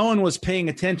 So no one was paying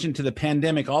attention to the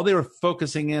pandemic. All they were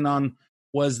focusing in on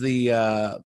was the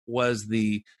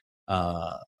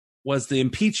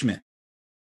impeachment.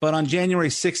 But on January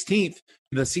 16th,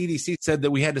 the CDC said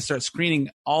that we had to start screening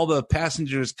all the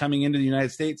passengers coming into the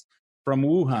United States from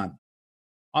Wuhan.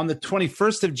 On the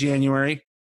 21st of January,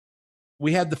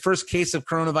 we had the first case of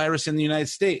coronavirus in the United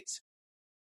States.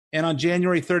 And on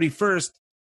January 31st,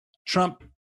 Trump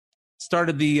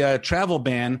started the travel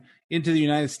ban into the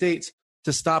United States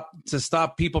to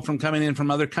stop people from coming in from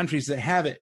other countries that have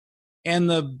it. And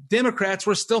the Democrats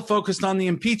were still focused on the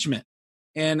impeachment.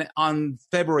 And on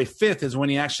February 5th is when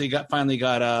he actually finally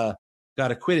got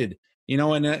acquitted. You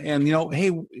know, and you know,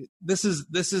 hey, this is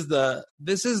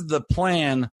the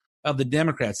plan of the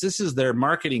Democrats. This is their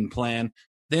marketing plan.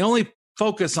 They only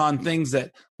focus on things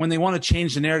that when they want to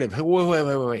change the narrative.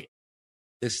 Wait.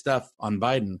 This stuff on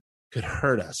Biden could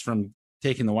hurt us from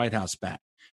taking the White House back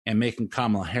and making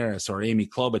Kamala Harris or Amy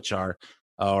Klobuchar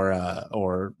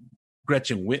or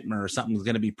Gretchen Whitmer or something is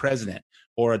going to be president.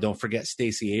 Or don't forget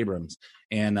Stacey Abrams.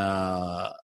 And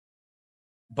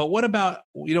but what about,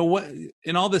 you know, what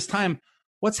in all this time,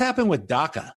 what's happened with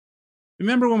DACA?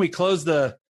 Remember when we closed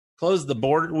the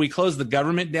border, we closed the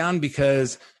government down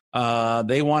because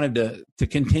they wanted to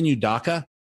continue DACA,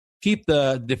 keep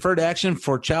the deferred action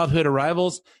for childhood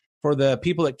arrivals for the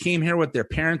people that came here with their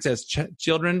parents as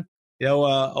children. You know,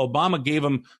 Obama gave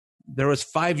them, there was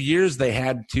 5 years they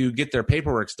had to get their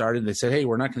paperwork started. They said, hey,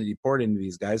 we're not going to deport any of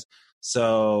these guys.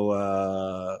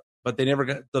 So, but they never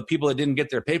got, the people that didn't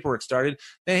get their paperwork started,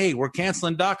 hey, we're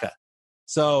canceling DACA.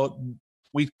 So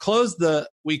we closed the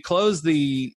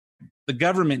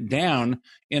government down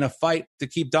in a fight to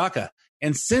keep DACA.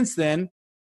 And since then,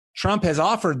 Trump has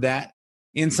offered that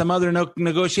in some other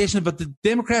negotiations, but the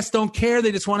Democrats don't care.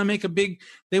 They just want to make a big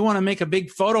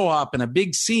photo op and a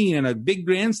big scene and a big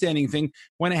grandstanding thing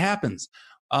when it happens.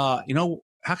 You know,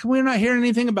 how come we're not hearing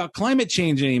anything about climate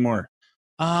change anymore?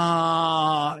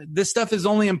 This stuff is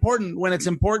only important when it's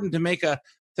important to make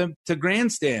to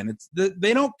grandstand.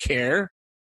 They don't care.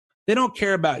 They don't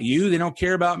care about you. They don't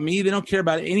care about me. They don't care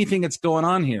about anything that's going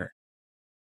on here.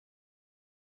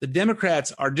 The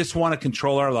Democrats just want to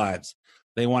control our lives.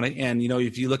 They want to, and you know,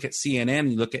 if you look at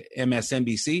CNN, you look at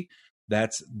MSNBC,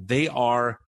 they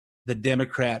are the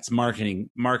Democrats' marketing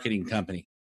company.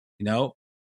 You know,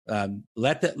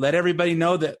 let everybody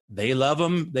know that they love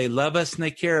them, they love us, and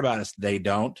they care about us. They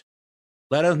don't.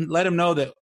 Let them know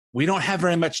that we don't have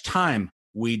very much time.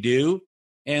 We do,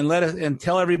 and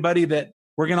tell everybody that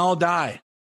we're gonna all die.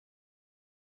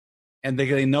 And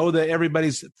they know that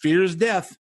everybody's fears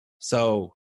death,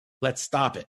 so let's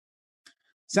stop it.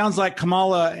 Sounds like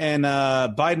Kamala and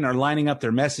Biden are lining up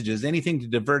their messages, anything to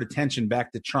divert attention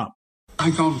back to Trump. I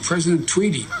call President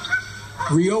Tweety,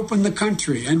 reopen the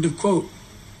country, end of quote.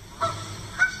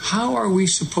 How are we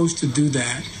supposed to do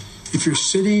that if you're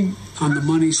sitting on the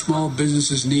money small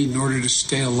businesses need in order to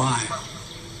stay alive?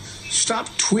 Stop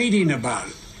tweeting about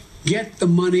it. Get the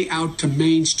money out to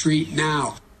Main Street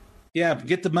now. Yeah,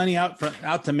 get the money out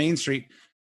to Main Street.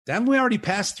 Haven't we already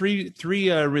passed three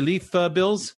relief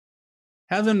bills?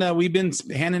 Haven't we been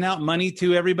handing out money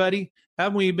to everybody?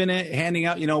 Haven't we been handing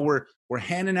out, you know, we're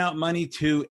handing out money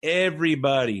to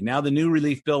everybody. Now the new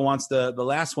relief bill wants the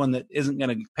last one that isn't going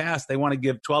to pass. They want to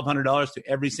give $1,200 to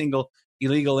every single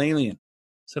illegal alien.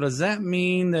 So does that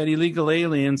mean that illegal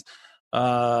aliens,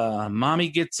 mommy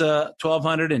gets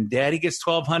 $1,200 and daddy gets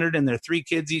 $1,200 and their three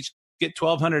kids each get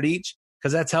 $1,200 each?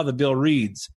 Because that's how the bill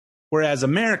reads. Whereas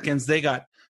Americans, they got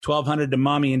 $1,200 to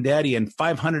mommy and daddy and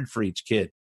 $500 for each kid.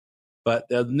 But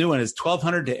the new one is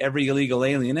 $1,200 to every illegal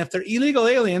alien. If they're illegal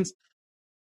aliens,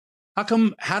 how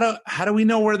do we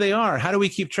know where they are? How do we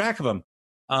keep track of them?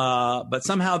 But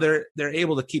somehow they're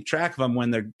able to keep track of them when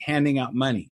they're handing out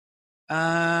money.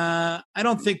 I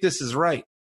don't think this is right.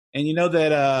 And you know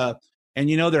that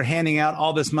they're handing out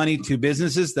all this money to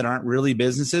businesses that aren't really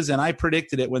businesses. And I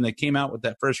predicted it when they came out with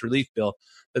that first relief bill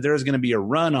that there was going to be a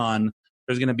run on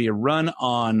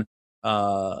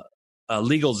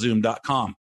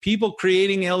LegalZoom.com. People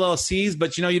creating LLCs,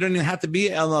 but you know, you don't even have to be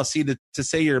an LLC to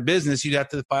say you're a business. You'd have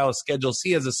to file a Schedule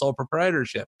C as a sole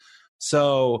proprietorship.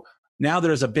 So now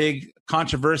there's a big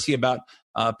controversy about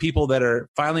people that are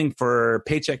filing for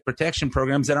paycheck protection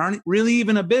programs that aren't really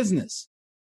even a business.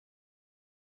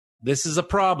 This is a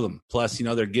problem. Plus, you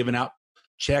know, they're giving out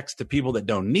checks to people that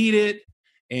don't need it.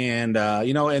 And,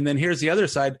 you know, and then here's the other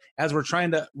side. As we're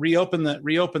trying to reopen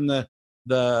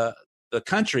the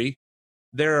country,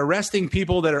 they're arresting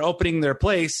people that are opening their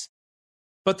place,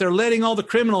 but they're letting all the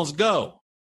criminals go.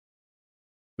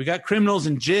 We got criminals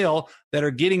in jail that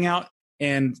are getting out.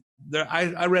 And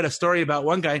I read a story about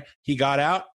one guy. He got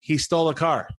out. He stole a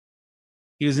car.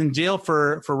 He was in jail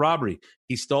for robbery.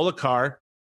 He stole a car.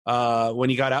 When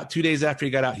he got out, 2 days after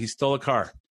he got out, he stole a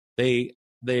car. They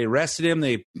arrested him.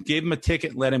 They gave him a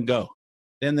ticket and let him go.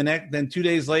 Then 2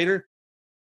 days later,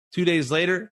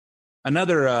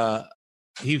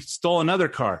 he stole another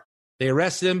car. They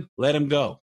arrested him, let him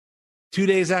go. 2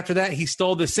 days after that, he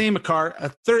stole the same car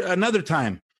another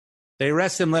time. They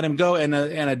arrested him, let him go, and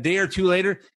a day or two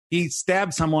later, he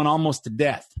stabbed someone almost to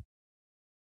death.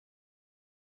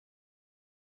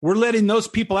 We're letting those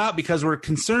people out because we're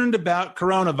concerned about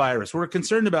coronavirus. We're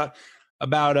concerned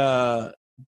about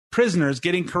prisoners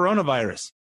getting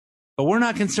coronavirus, but we're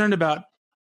not concerned about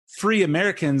free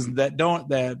Americans that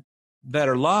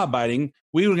are law abiding.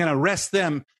 We were going to arrest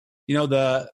them.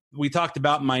 We talked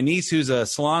about my niece who's a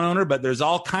salon owner, but there's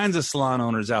all kinds of salon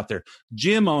owners out there,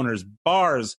 gym owners,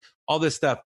 bars, all this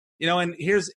stuff. And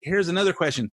here's another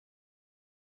question.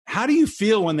 How do you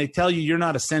feel when they tell you you're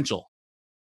not essential?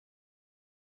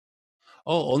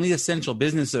 Oh, only essential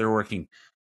businesses are working.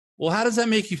 Well, how does that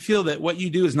make you feel that what you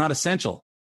do is not essential?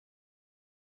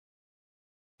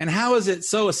 And how is it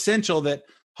so essential that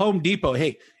Home Depot,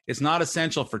 hey, it's not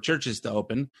essential for churches to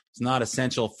open. It's not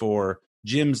essential for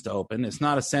gyms to open. It's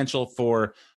not essential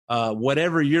for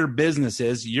whatever your business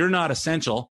is. You're not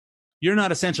essential. You're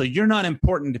not essential. You're not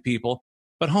important to people,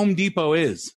 but Home Depot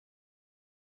is.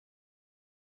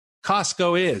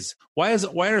 Costco is. Why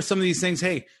are some of these things,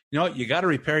 hey, you know what, you got to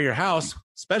repair your house,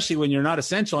 especially when you're not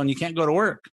essential and you can't go to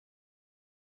work?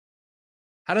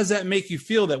 How does that make you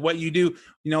feel that what you do,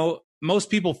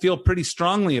 most people feel pretty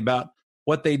strongly about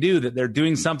what they do, that they're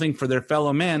doing something for their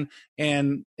fellow men,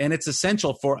 and it's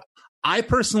essential for, I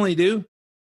personally do.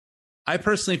 I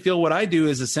personally feel what I do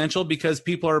is essential because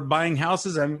people are buying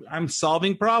houses. I'm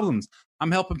solving problems.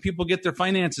 I'm helping people get their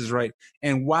finances right.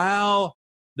 And while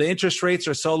the interest rates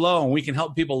are so low and we can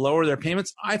help people lower their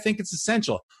payments, I think it's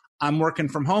essential. I'm working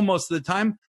from home most of the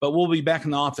time, but we'll be back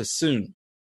in the office soon.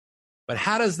 But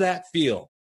how does that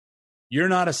feel? You're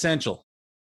not essential.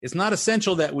 It's not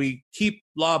essential that we keep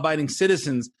law-abiding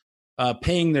citizens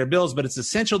paying their bills, but it's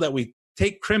essential that we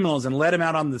take criminals and let them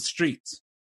out on the streets.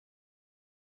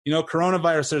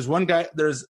 Coronavirus,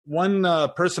 there's one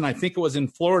person, I think it was in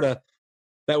Florida,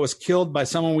 that was killed by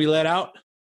someone we let out,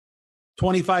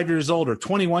 25 years old or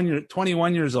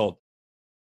 21 years old.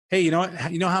 Hey, you know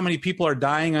what? You know how many people are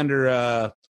dying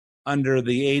under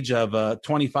the age of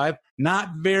 25? Not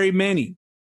very many.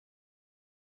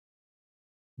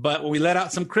 But we let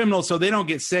out some criminals so they don't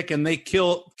get sick, and they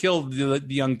kill the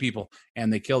young people,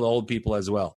 and they kill the old people as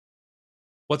well.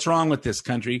 What's wrong with this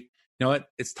country? You know what?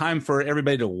 It's time for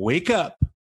everybody to wake up,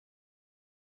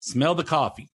 smell the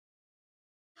coffee.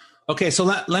 Okay, so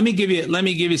let me give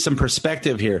you some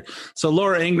perspective here. So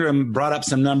Laura Ingraham brought up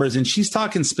some numbers, and she's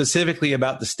talking specifically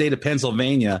about the state of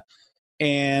Pennsylvania.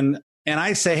 And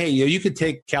I say, hey, you could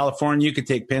take California, you could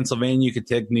take Pennsylvania, you could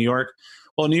take New York.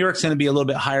 Well, New York's going to be a little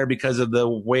bit higher because of the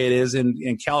way it is,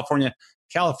 and California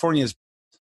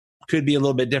could be a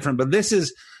little bit different. But this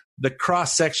is the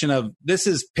cross section this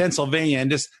is Pennsylvania,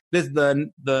 and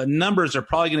the numbers are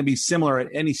probably going to be similar at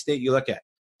any state you look at.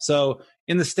 So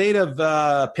in the state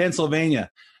of Pennsylvania,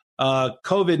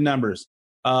 COVID numbers,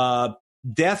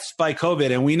 deaths by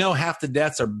COVID, and we know half the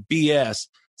deaths are BS.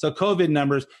 So COVID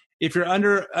numbers, if you're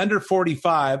under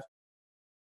 45,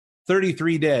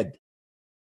 33 dead.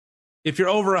 If you're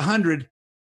over 100,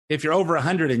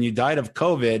 and you died of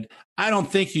COVID, I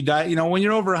don't think you died. When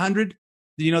you're over 100,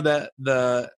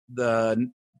 the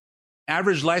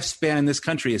average lifespan in this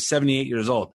country is 78 years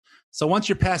old. So once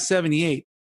you're past 78,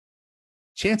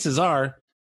 chances are,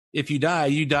 if you die,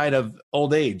 you died of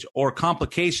old age or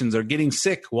complications or getting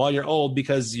sick while you're old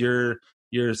because your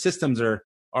systems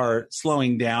are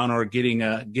slowing down or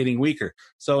getting weaker.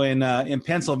 So in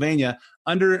Pennsylvania,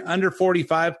 under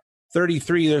 45,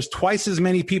 33, there's twice as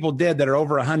many people dead that are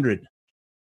over 100.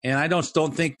 And I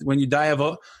don't think when you die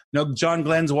of, John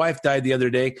Glenn's wife died the other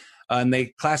day, and they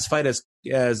classified as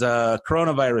a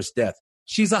coronavirus death.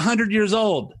 She's 100 years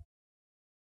old.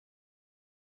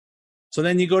 So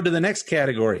then you go to the next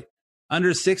category.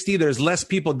 Under 60, there's less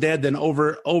people dead than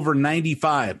over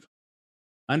 95.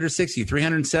 Under 60,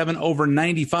 307. Over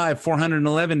 95,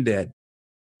 411 dead.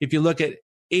 If you look at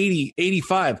 80,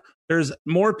 85, there's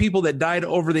more people that died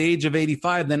over the age of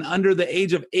 85 than under the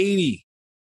age of 80.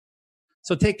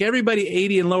 So take everybody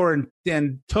 80 and lower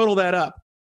and total that up,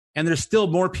 and there's still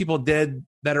more people dead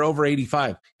that are over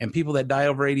 85. And people that die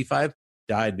over 85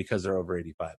 died because they're over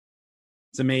 85.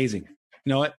 It's amazing. You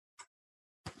know what?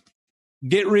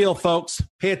 Get real, folks.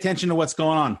 Pay attention to what's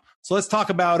going on. So let's talk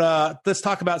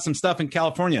about some stuff in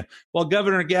California. While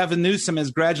Governor Gavin Newsom has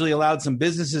gradually allowed some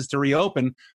businesses to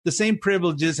reopen, the same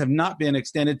privileges have not been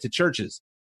extended to churches.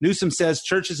 Newsom says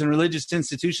churches and religious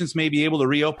institutions may be able to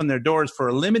reopen their doors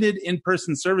for limited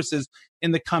in-person services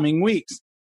in the coming weeks.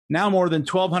 Now more than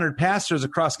 1,200 pastors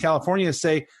across California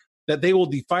say that they will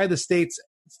defy the state's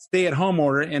stay-at-home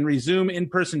order and resume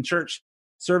in-person church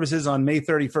services on May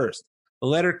 31st. The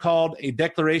letter, called a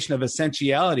Declaration of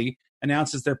Essentiality,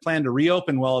 announces their plan to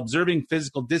reopen while observing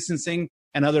physical distancing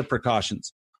and other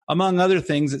precautions. Among other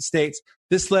things, it states,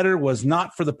 this letter was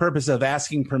not for the purpose of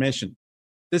asking permission.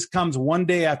 This comes one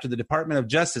day after the Department of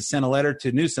Justice sent a letter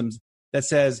to Newsom that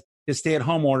says his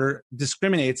stay-at-home order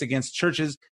discriminates against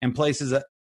churches and places an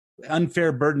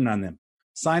unfair burden on them.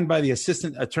 Signed by the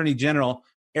Assistant Attorney General,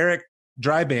 Eric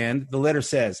Dryband, the letter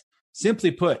says,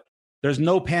 simply put, there's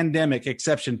no pandemic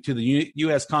exception to the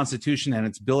U.S. Constitution and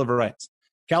its Bill of Rights.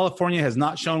 California has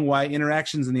not shown why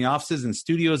interactions in the offices and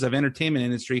studios of entertainment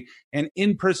industry and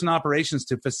in-person operations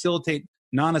to facilitate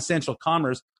non-essential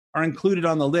commerce are included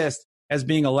on the list as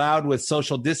being allowed with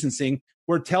social distancing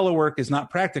where telework is not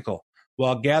practical,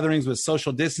 while gatherings with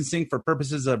social distancing for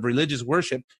purposes of religious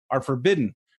worship are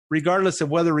forbidden, regardless of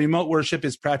whether remote worship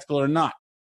is practical or not.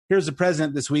 Here's the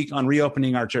president this week on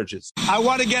reopening our churches. I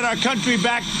want to get our country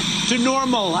back to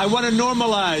normal. I want to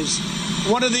normalize.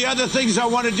 One of the other things I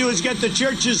want to do is get the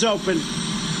churches open.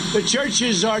 The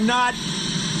churches are not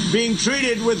being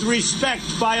treated with respect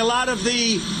by a lot of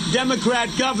the Democrat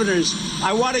governors.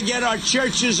 I want to get our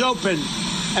churches open,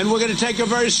 and we're going to take a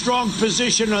very strong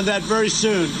position on that very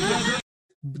soon.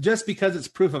 Just because it's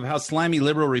proof of how slimy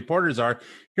liberal reporters are,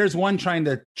 here's one trying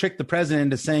to trick the president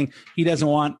into saying he doesn't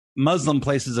want Muslim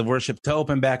places of worship to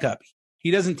open back up.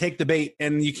 He doesn't take the bait,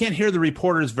 and you can't hear the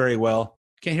reporters very well.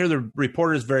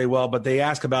 But they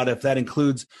ask about if that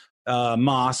includes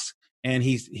mosques, and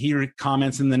he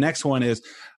comments, and the next one is,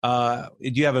 do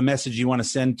you have a message you want to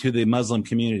send to the Muslim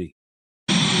community?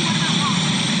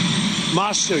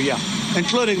 Mosques, yeah,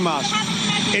 including mosques.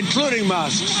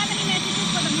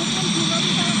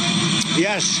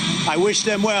 Yes, I wish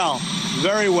them well,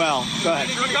 very well. Go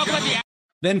ahead.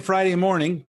 Then Friday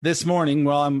morning, just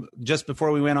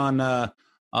before we went on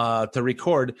to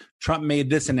record, Trump made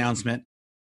this announcement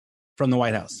from the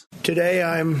White House. Today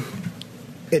I'm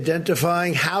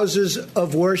identifying houses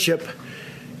of worship,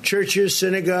 churches,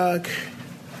 synagogue,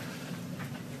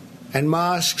 and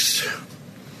mosques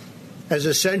as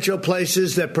essential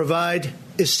places that provide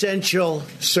essential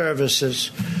services.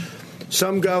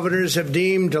 Some governors have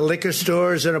deemed liquor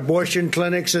stores and abortion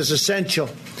clinics as essential,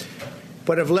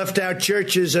 but have left out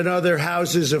churches and other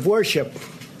houses of worship.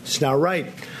 It's not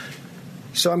right.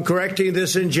 So I'm correcting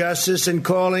this injustice and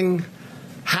calling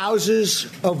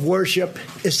houses of worship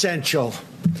essential.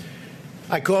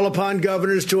 I call upon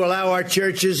governors to allow our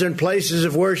churches and places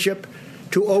of worship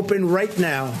to open right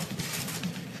now.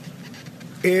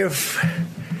 If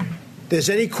there's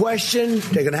any question,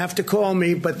 they're going to have to call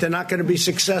me, but they're not going to be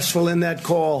successful in that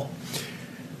call.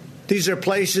 These are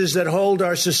places that hold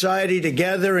our society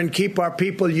together and keep our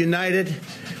people united.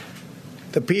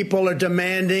 The people are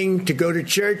demanding to go to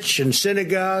church and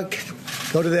synagogue,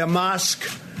 go to their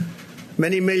mosque.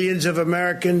 Many millions of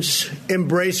Americans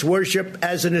embrace worship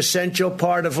as an essential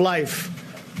part of life.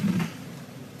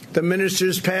 The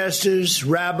ministers, pastors,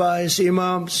 rabbis,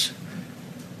 imams,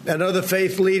 and other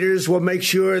faith leaders will make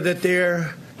sure that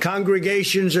their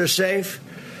congregations are safe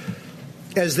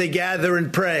as they gather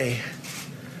and pray.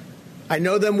 I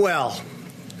know them well.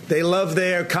 They love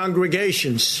their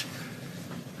congregations.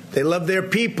 They love their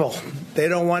people. They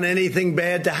don't want anything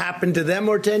bad to happen to them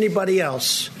or to anybody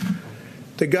else.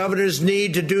 The governors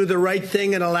need to do the right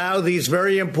thing and allow these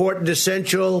very important,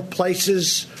 essential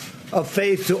places of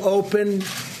faith to open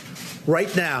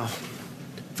right now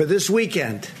for this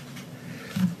weekend.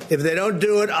 If they don't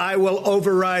do it, I will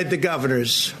override the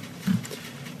governors.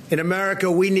 In America,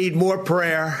 we need more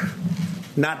prayer,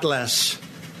 not less.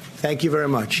 Thank you very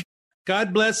much.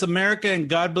 God bless America and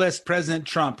God bless President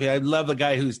Trump. I love the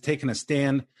guy who's taking a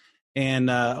stand and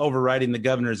overriding the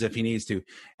governors if he needs to.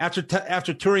 After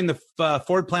touring the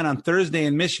Ford plant on Thursday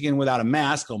in Michigan without a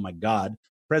mask, oh my God,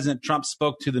 President Trump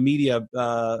spoke to the media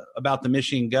about the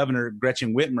Michigan governor,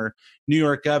 Gretchen Whitmer, New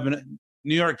York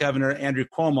Governor Andrew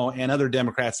Cuomo, and other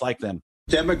Democrats like them.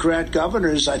 Democrat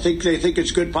governors, I think they think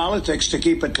it's good politics to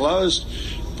keep it closed.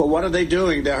 But what are they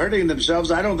doing? They're hurting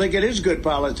themselves. I don't think it is good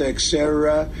politics.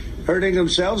 They're hurting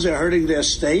themselves. They're hurting their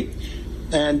state.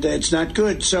 And it's not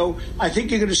good. So I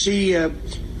think you're going to see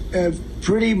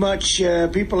pretty much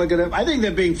people are going to, I think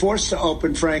they're being forced to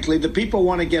open, frankly. The people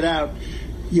want to get out.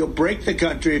 You'll break the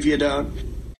country if you don't.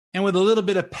 And with a little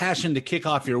bit of passion to kick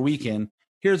off your weekend,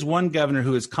 here's one governor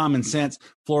who is common sense,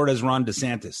 Florida's Ron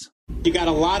DeSantis. You got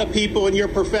a lot of people in your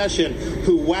profession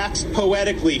who waxed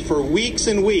poetically for weeks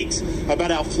and weeks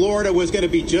about how Florida was going to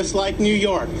be just like New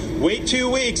York. Wait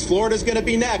 2 weeks, Florida's going to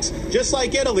be next. Just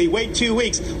like Italy, wait 2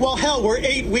 weeks. Well, hell, we're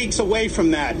 8 weeks away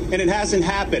from that, and it hasn't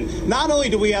happened. Not only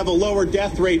do we have a lower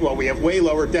death rate, well, we have way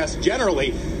lower deaths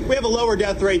generally, we have a lower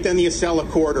death rate than the Acela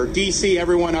Corridor, D.C.,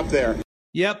 everyone up there.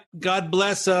 Yep. God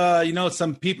bless,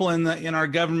 some people in our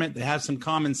government that have some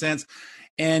common sense.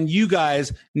 And you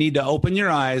guys need to open your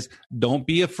eyes. Don't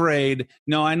be afraid.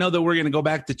 No, I know that we're going to go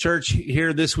back to church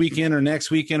here this weekend or next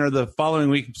weekend or the following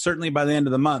week, certainly by the end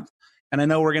of the month. And I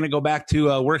know we're going to go back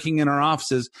to working in our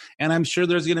offices. And I'm sure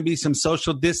there's going to be some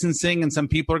social distancing and some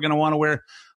people are going to want to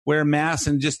wear masks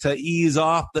and just to ease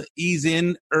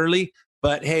in early.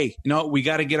 But hey, we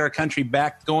got to get our country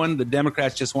back going. The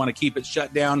Democrats just want to keep it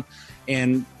shut down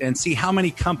and see how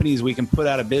many companies we can put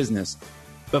out of business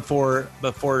before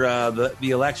the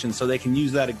election, so they can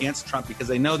use that against Trump, because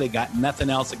they know they got nothing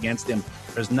else against him.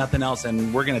 There's nothing else,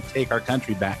 and we're going to take our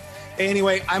country back. Hey,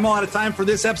 anyway, I'm all out of time for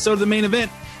this episode of The Main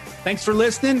Event. Thanks for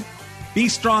listening. Be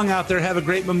strong out there. Have a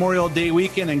great Memorial Day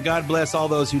weekend, and God bless all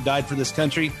those who died for this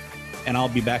country. And I'll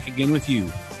be back again with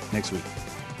you next week.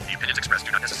 The opinions expressed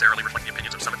do not necessarily reflect the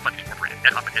opinions of Summit Funding Incorporated.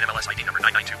 Ed Hoffman, NMLS ID number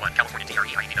 9921, California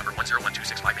DRE ID number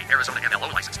 1012658, Arizona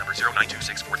MLO license number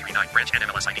 0926439, branch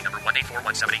NMLS ID number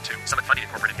 1841782, Summit Funding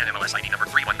Incorporated, NMLS ID number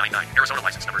 3199, Arizona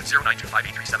license number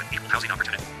 0925837, equal housing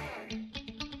opportunity.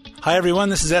 Hi, everyone.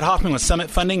 This is Ed Hoffman with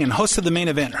Summit Funding and host of The Main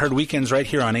Event, heard weekends right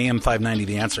here on AM 590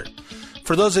 The Answer.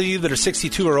 For those of you that are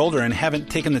 62 or older and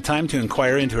haven't taken the time to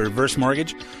inquire into a reverse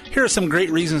mortgage, here are some great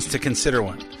reasons to consider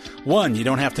one. 1, you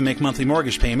don't have to make monthly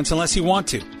mortgage payments unless you want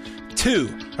to.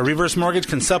 2, a reverse mortgage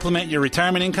can supplement your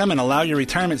retirement income and allow your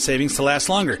retirement savings to last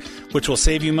longer, which will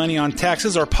save you money on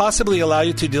taxes or possibly allow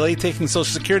you to delay taking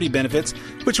Social Security benefits,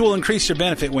 which will increase your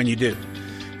benefit when you do.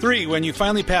 3, when you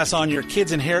finally pass on, your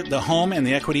kids inherit the home and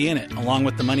the equity in it, along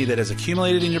with the money that has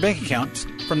accumulated in your bank accounts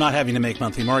from not having to make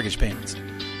monthly mortgage payments.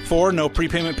 4, no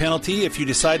prepayment penalty if you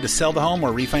decide to sell the home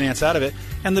or refinance out of it.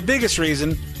 And the biggest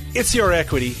reason, it's your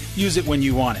equity. Use it when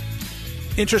you want it.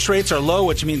 Interest rates are low,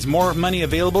 which means more money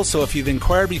available, so if you've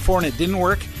inquired before and it didn't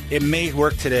work, it may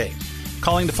work today.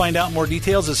 Calling to find out more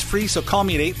details is free, so call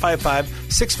me at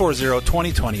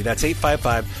 855-640-2020. That's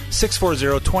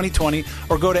 855-640-2020,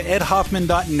 or go to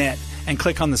edhoffman.net and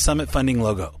click on the Summit Funding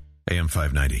logo. AM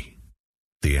 590,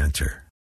 The Answer.